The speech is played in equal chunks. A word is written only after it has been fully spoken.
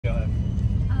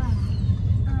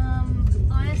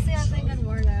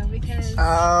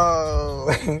Oh.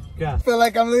 Yeah. I feel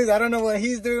like I'm losing. I don't know what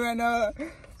he's doing right now.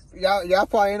 Y'all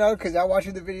probably know because y'all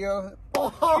watching the video.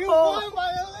 Oh, you won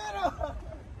by a little.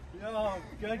 Yo,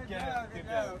 good game. Good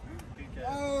game.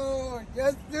 Oh,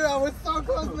 yes, dude. I was so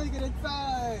close to making it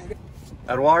tied.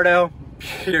 Eduardo,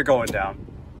 you're going down.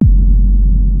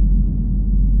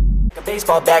 A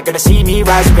baseball bat, gonna see me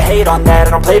rise, you can hate on that.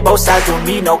 I don't play both sides, doing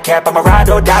me no cap. I'm a ride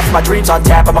or die for my dreams on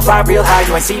tap. I'ma fly real high,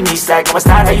 you ain't see me slack. No, it's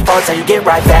not how you fall, it's how you get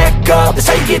right back up. That's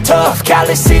how you get tough.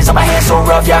 Calluses on my hands so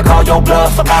rough, yeah, I call your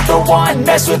bluff. I'm not the one,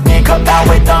 mess with me, come out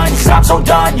with none. Cause I'm so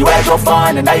done, you had your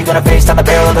fun. And now you're gonna face down the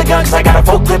barrel of the gun. Cause I got a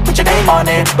full clip, put your name on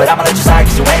it. But I'ma let you slide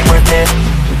cause you ain't worth it.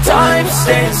 Time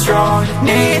staying strong,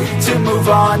 need to move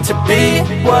on. To be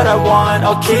what I want,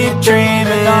 I'll keep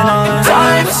dreaming on.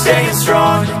 Time staying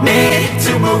strong, need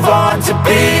to move on. To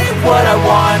be what I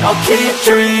want, I'll keep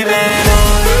dreaming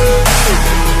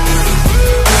on.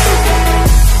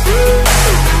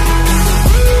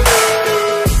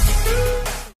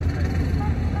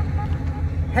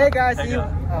 Hey guys, Hey, you.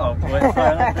 guys. Oh, wait,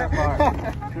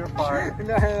 that's your part. No,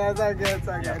 that's not good. It's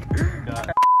not good. Got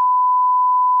it.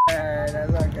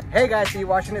 That's not good. Hey guys, so you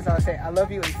watching this? I'll say I love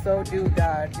you and so do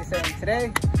God. You're saying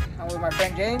today I'm with my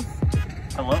friend James.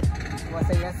 Hello. You want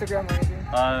to say your Instagram or anything?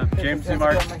 James C.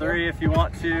 Marks 3 if you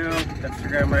want to.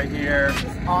 Instagram right here.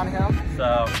 It's on him.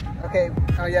 So. Okay.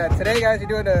 Oh yeah. Today, guys, you're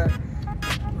doing the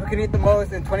who can eat the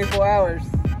most in 24 hours.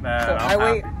 Man, So I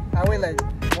weigh like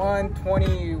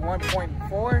 121.4.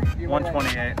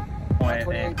 128.8.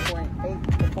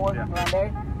 128.8, Yeah. around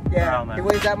there. Yeah, Around there. he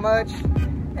weighs that much.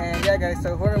 And yeah, guys,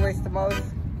 so whoever weighs the most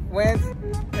wins.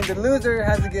 And the loser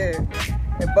has to get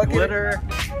a bucket, Glitter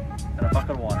and a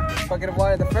bucket of water. bucket of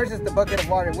water. The first is the bucket of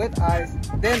water with ice,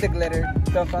 then the glitter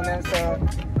dumped on them. So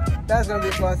that's gonna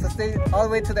be fun. So stay all the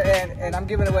way to the end. And I'm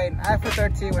giving away an iPhone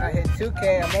 13 when I hit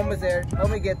 2K. I'm almost there. Let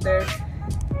me get there.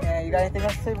 And you got anything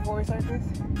else to say before we start this?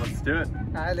 Let's do it.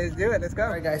 All right, let's do it. Let's go.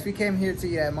 All right, guys, we came here to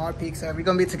eat at Mar Pizza. We're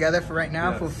gonna be together for right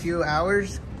now for a few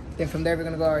hours. Then from there, we're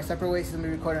gonna go our separate ways. He's gonna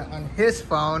be recording on his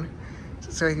phone,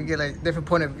 so he can get like different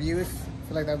point of views. I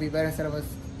feel like that'd be better instead of us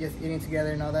just eating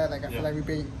together and all that. Like I feel like we'd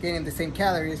be getting the same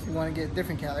calories. We want to get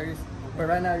different calories. But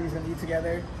right now, we're just gonna eat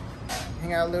together,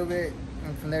 hang out a little bit,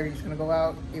 and from there, we're just gonna go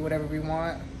out, eat whatever we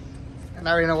want. And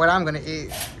I already know what I'm gonna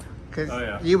eat. Cause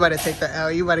you better take the L.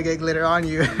 You better get glitter on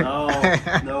you. No,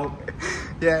 no.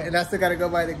 Yeah, and I still gotta go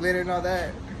buy the glitter and all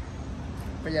that.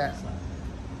 But yeah,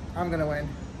 I'm gonna win.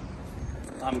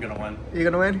 I'm gonna win. You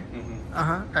gonna win?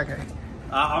 Mm-hmm. Okay.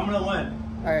 I'm gonna win.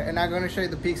 All right, and I'm gonna show you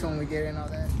the pizza when we get it and all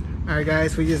that. All right,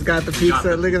 guys, we just got the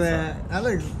pizza. Look at that. That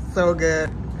looks so good.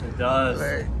 It does.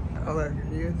 Look. Oh, look.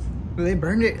 They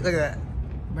burned it. Look at that.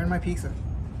 Burned my pizza.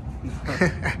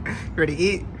 Ready to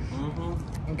eat?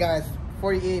 Mm-hmm. And guys,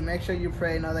 before you eat, make sure you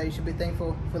pray and all that. You should be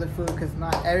thankful for the food because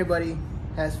not everybody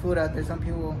has food out there. Some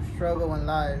people struggle in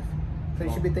life. So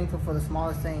you should be thankful for the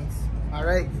smallest things. All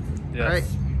right? Yes. All right.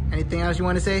 Anything else you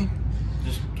want to say?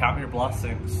 Just count your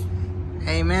blessings.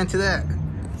 Amen to that.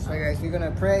 So guys, we're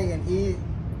gonna pray and eat,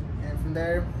 and from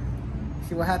there,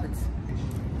 see what happens.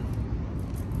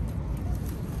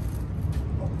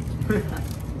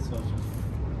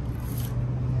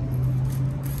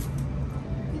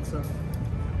 Pizza.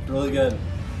 It's really good.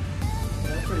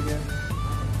 That's pretty good.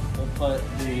 We'll put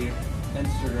the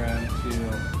Instagram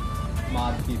to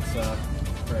Mod Pizza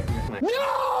right here.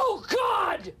 No,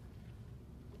 God!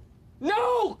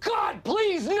 No, God,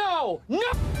 please, no! No!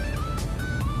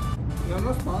 You have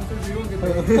no sponsors, you don't get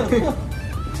paid.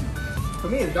 For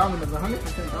me, it's Domino's,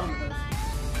 100% Domino's.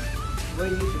 What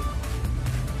do you think?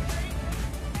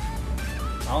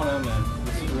 I don't know, man.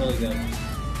 This is really good. I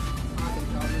think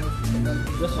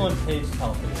Domino's. This one tastes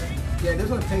healthier. Yeah, this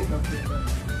one tastes healthy, but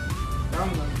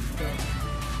Domino's.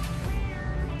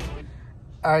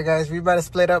 Alright guys, we about to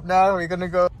split up now. We're gonna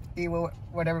go eat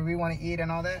whatever we want to eat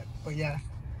and all that. But yeah.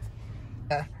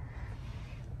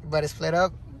 We about to split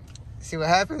up. See what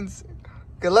happens.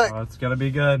 Good luck. Oh, it's gonna be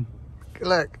good. Good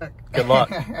luck. Good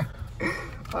luck.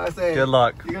 I say, Good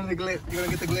luck. You're gonna get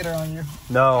the glitter on you.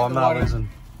 No, I'm not water. losing.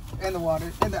 And the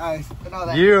water, and the ice, and all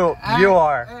that. You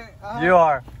are. Hey, You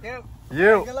are. Yep.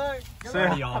 You. Good luck. Good See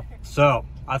luck. y'all. So,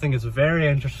 I think it's very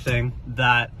interesting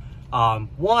that,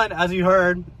 one, as you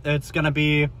heard, it's gonna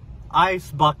be ice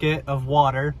bucket of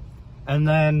water, and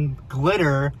then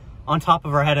glitter on top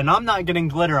of our head, and I'm not getting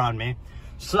glitter on me.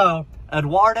 So,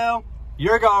 Eduardo,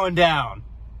 you're going down.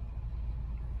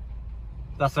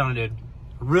 That sounded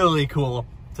really cool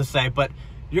to say, but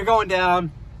you're going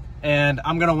down, and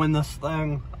I'm gonna win this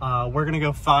thing. We're gonna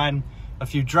go find a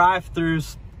few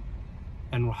drive-thrus,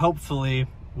 and hopefully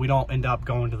we don't end up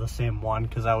going to the same one,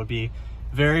 because that would be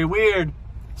very weird.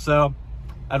 So,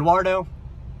 Eduardo,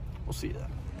 we'll see you then.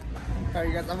 Alright,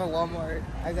 you guys, I'm at Walmart.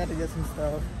 I gotta get some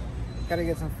stuff. Gotta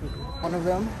get some food. One of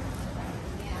them,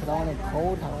 because I want it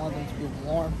cold. I don't want them to be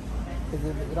warm. Because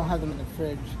we don't have them in the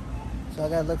fridge. So I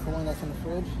gotta look for one that's in the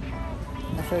fridge.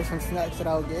 I'll show you some snacks that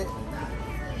I'll get.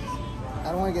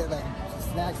 I don't want to get like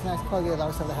snacks. Probably get a lot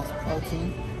of stuff that has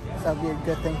protein. So that'll be a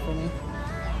good thing for me.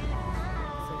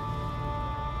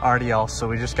 Alrighty, y'all. So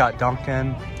we just got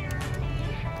Dunkin',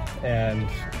 and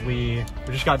we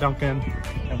just got Dunkin',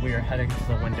 and we are heading to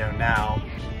the window now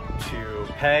to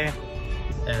pay,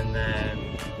 and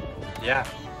then yeah,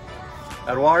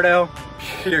 Eduardo,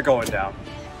 you're going down.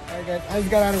 Alright guys, I just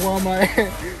got out of Walmart.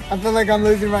 I feel like I'm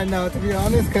losing right now, to be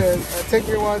honest, because it took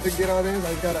me a while to get all this.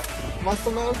 I got a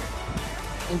muscle milk.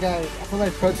 And guys, I feel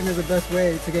like protein is the best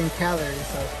way to gain calories.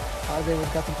 So I was able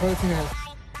to get some protein. It has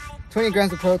 20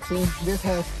 grams of protein. This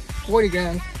has 40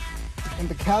 grams. And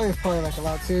the calories probably like a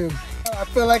lot too. I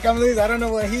feel like I'm losing. I don't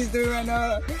know what he's doing right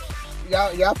now.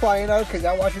 Y'all probably know because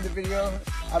y'all watching the video.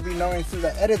 I'll be knowing as soon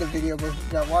as I edit the video, but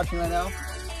y'all watching right now.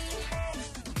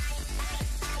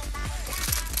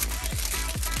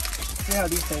 See how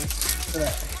these taste. Look at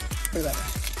that. Look at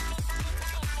that.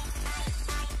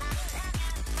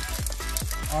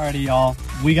 Alrighty, y'all.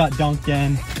 We got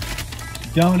Dunkin'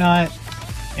 donut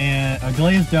and a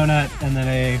glazed donut and then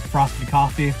a frosted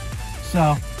coffee.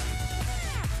 So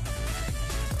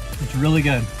it's really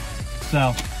good.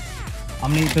 So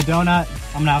I'm gonna eat the donut.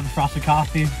 I'm gonna have the frosted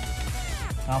coffee.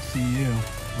 I'll see you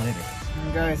later.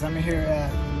 Guys, I'm here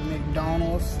at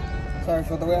McDonald's. Sorry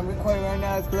for the way I'm recording right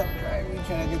now. It's because I'm driving,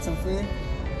 trying to get some food.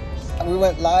 We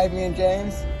went live, me and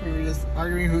James. We were just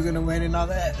arguing who's gonna win and all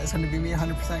that. It's gonna be me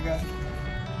 100%, guys.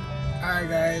 Alright,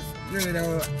 guys. Really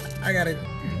though, I gotta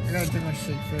drink my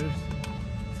shake first.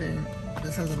 See,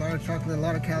 this has a lot of chocolate, a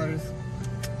lot of calories.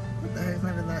 What the heck? It's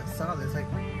not even that solid. It's like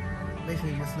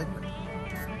basically just liquid.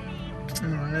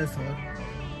 And on this one,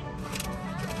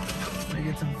 I'm gonna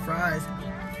get some fries.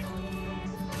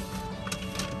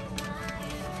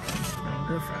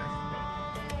 Good fries.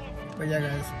 But yeah,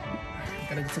 guys,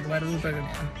 gotta get to the bite of the burger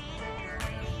now.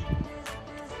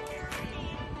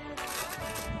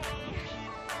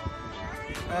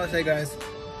 I'll say, guys,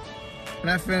 when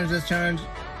I finish this challenge,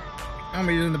 I'm gonna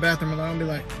be using the bathroom alone. I'll be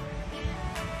like,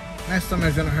 my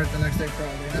stomach's gonna hurt the next day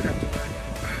probably. I have to work.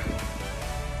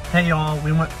 Hey y'all,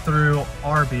 we went through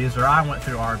Arby's, or I went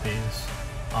through Arby's.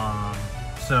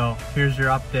 So here's your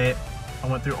update. I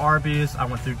went through Arby's, I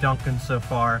went through Dunkin' so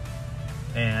far.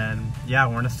 And yeah,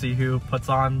 we're gonna see who puts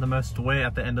on the most weight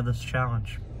at the end of this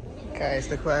challenge. Guys,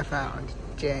 look what I found.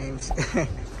 James.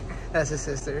 That's his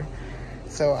sister.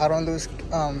 So I don't lose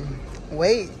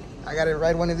weight. I gotta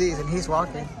ride one of these and he's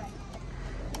walking.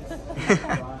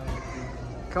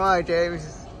 Come on,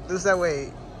 James. Lose that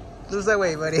weight. Lose that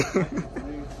weight, buddy.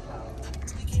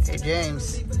 Hey,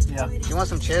 James. Yeah. You want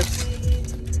some chips?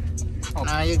 Oh.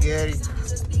 Nah, you're good.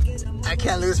 I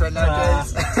can't lose right now,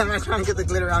 James. I'm not trying to get the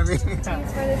glitter on me.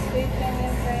 Thanks for this week, family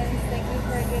and friends. Thank you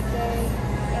for a good day.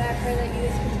 And I pray that you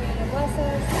just continue to bless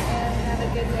us and have a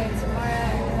good day tomorrow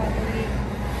and throughout the week.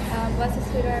 Bless us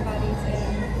food our bodies.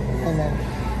 Amen.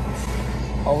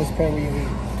 Always pray when you eat.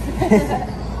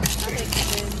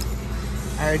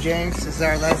 Alright, James, this is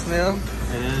our last meal.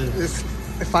 It is. This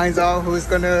defines all who's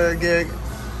gonna get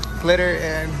glitter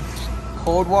and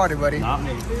cold water, buddy. Not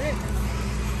me.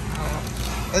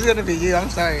 It's gonna be you, I'm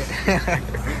sorry.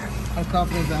 I'm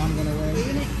confident that I'm gonna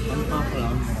win. I'm confident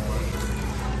I'm gonna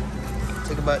win.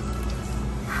 Take a bite.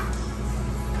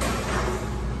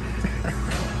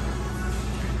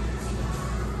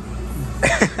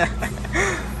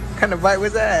 What kind of bite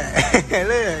was that?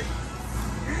 Look.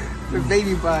 The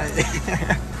baby bite.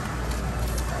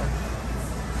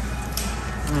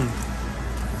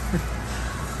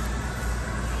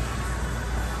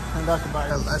 I'm about to bite.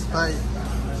 Last bite.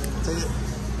 Take it.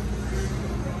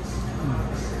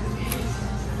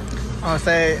 I'll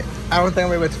say, I don't think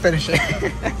we're able to finish it.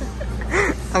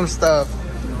 I'm stuffed.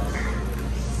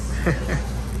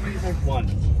 One.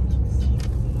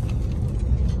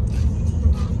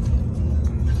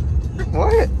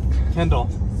 What? Kendall,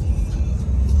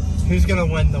 who's gonna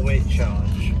win the weight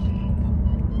challenge?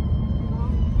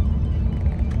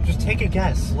 Just take a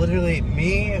guess. Literally,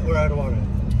 me or Eduardo?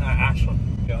 Ashley,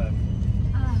 go ahead.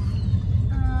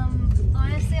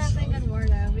 Honestly, I think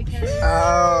Eduardo because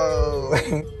Oh.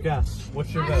 Guess.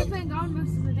 What's your I've bet? just been gone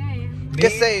most of the day.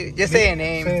 Just say a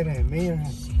name. Say a name. Me or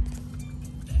him?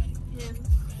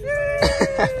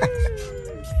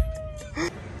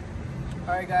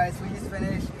 Alright guys, we just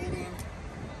finished eating.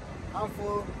 I'm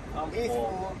full. I'm He's full.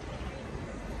 full.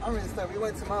 I'm really stuffed. We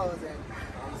went to Mo's and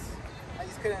I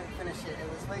just couldn't finish it. It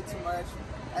was way too much.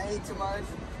 I ate too much,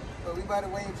 but we about to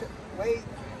weigh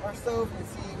ourselves and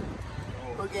see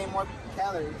who gained more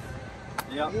calories.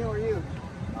 Yep. Me or you?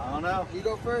 I don't know. You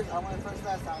go first. I went first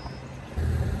last time.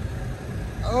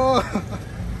 Oh.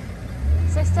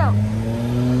 Sit still.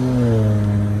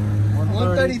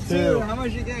 132. How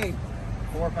much you gain?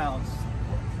 4 pounds.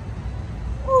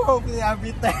 Ooh, hopefully I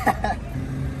beat that.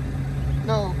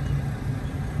 No.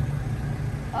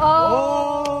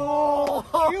 Oh.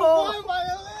 You won by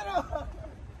a little.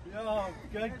 Yo,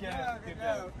 good game. Good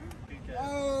game.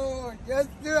 Oh, yes,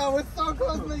 dude. I was so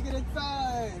close to making it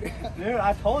inside. Dude,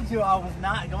 I told you I was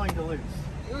not going to lose.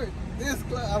 You were this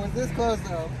close. I was this close,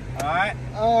 though. All right.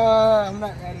 I'm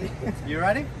not ready. You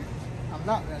ready? I'm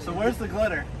not ready. So where's the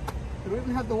glitter We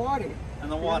even have the water.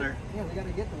 and the water? Yeah, we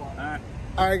gotta get the water. All right.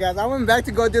 All right, guys. I went back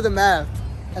to go do the math,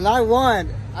 and I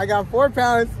won. I got 4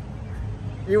 pounds.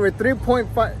 You were 3.5,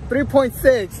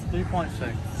 3.6.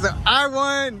 3.6. So I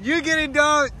won. You get it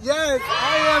done. Yes,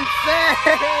 I am safe.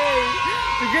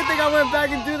 It's a good thing I went back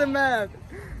and do the math.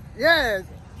 Yes,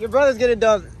 your brothers get it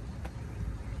done.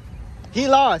 He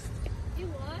lost. You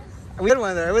lost? We had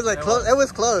one there. It was like close. It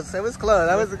was close. It was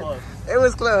close. It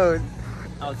was close.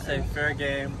 I would say fair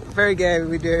game. Very game.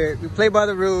 We did. We played by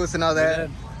the rules and all that.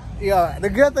 Yeah. The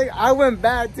good thing I went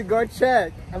back to go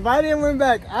check. If I didn't went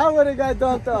back, I would have got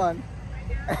dunked on.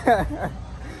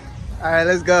 All right,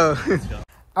 let's go.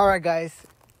 All right, guys.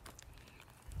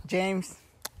 James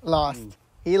lost.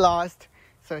 He lost,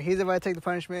 so he's about to take the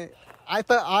punishment. I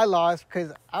thought I lost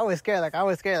because I was scared. I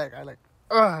was like,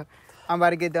 ugh, I'm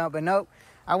about to get dumped. But nope.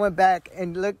 I went back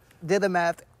and did the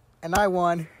math, and I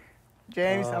won.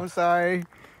 James, I'm sorry.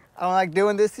 I don't like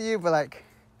doing this to you, but like,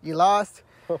 you lost.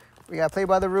 We gotta play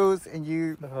by the rules, and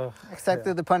you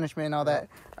accepted the punishment and all that.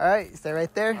 All right, stay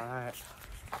right there. All right.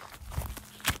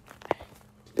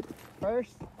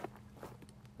 First,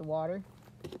 the water.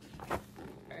 All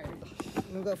right,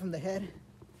 we'll go from the head.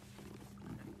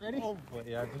 Ready? Oh, but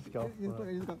yeah, just go. Just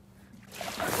go.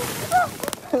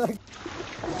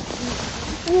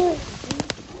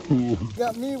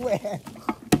 Got me wet.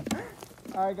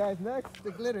 All right, guys. Next, the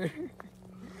glitter.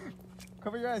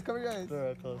 Cover your eyes. Cover your eyes. All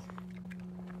right, close.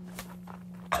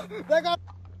 That got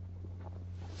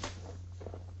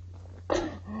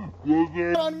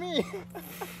on me.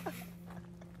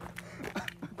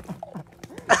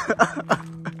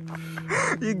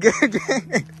 You good?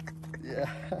 Yeah.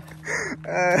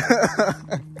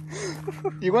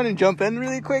 You want to jump in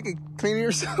really quick and clean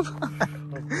yourself?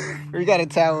 We got a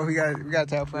towel. We got a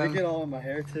towel for Did I him. get all in my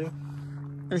hair too?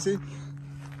 Let me see.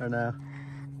 Or no?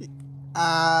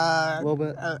 A little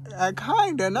bit.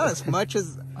 Kinda, not as much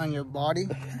as on your body.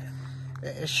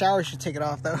 A shower should take it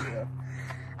off though.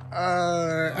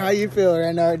 Yeah. How you feel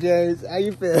right now, James? How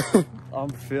you feel? I'm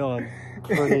feeling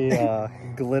pretty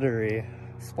glittery.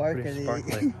 Sparkly. Pretty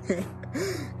sparkly.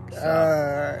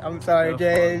 I'm sorry, No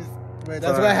James, but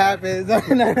that's what happens. I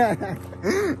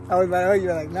was about to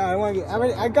argue, like, no, I want to get.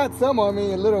 I got some on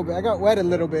me a little bit. I got wet a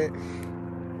little bit.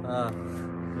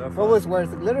 What was worse,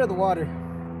 the glitter or the water?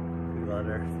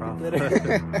 Glitter, probably.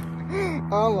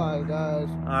 Oh my gosh.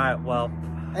 Alright, well.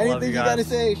 Anything you gotta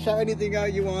say? Shout anything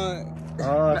out you want.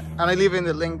 I'll leave in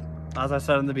the link. As I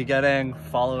said in the beginning,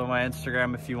 follow my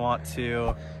Instagram if you want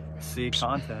to see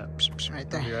content. Right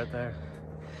It'll be there. right there.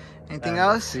 Anything And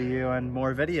else? See you in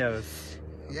more videos.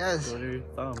 Yes. Glitter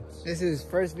thumbs. This is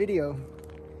first video.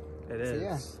 It is. So,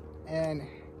 yeah. And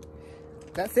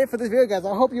that's it for this video, guys.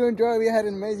 I hope you enjoyed. We had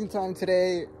an amazing time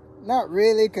today. Not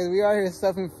really, because we are here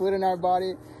stuffing food in our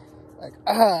body. Like,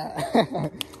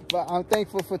 but I'm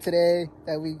thankful for today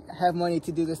that we have money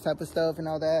to do this type of stuff and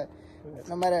all that.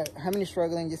 No matter how many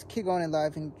struggling, just keep going in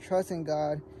life and trust in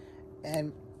God.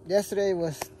 And yesterday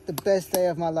was the best day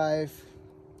of my life.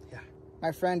 Yeah.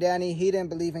 My friend Danny, he didn't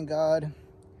believe in God.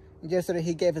 And yesterday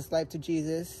he gave his life to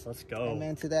Jesus. Let's go.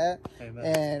 Amen to that. Amen.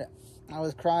 And I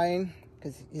was crying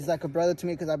because he's like a brother to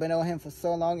me because I've been knowing him for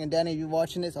so long. And Danny, if you're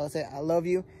watching this, I'll say I love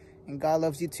you. And God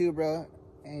loves you too, bro.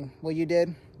 And what you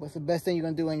did was the best thing you're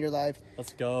going to do in your life.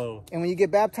 Let's go. And when you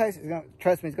get baptized,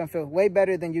 trust me, it's going to feel way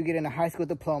better than you getting a high school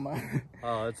diploma.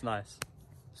 Oh, it's nice.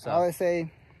 So, I always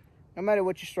say, no matter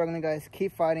what you're struggling, guys,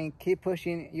 keep fighting, keep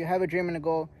pushing. You have a dream and a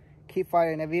goal, keep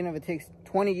fighting. Even if it takes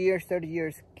 20 years, 30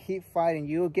 years, keep fighting.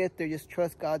 You'll get there. Just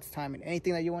trust God's timing.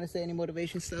 Anything that you want to say, any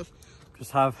motivation stuff?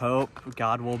 just have hope.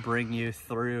 God will bring you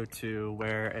through to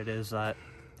where it is that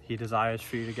He desires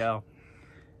for you to go.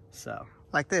 So,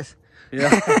 Like this.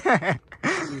 yeah.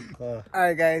 All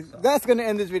right, guys, that's gonna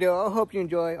end this video. I hope you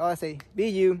enjoy. All I say, be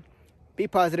you, be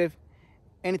positive.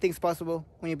 Anything's possible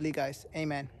when you believe, guys.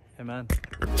 Amen. Amen.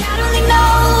 God only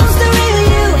knows.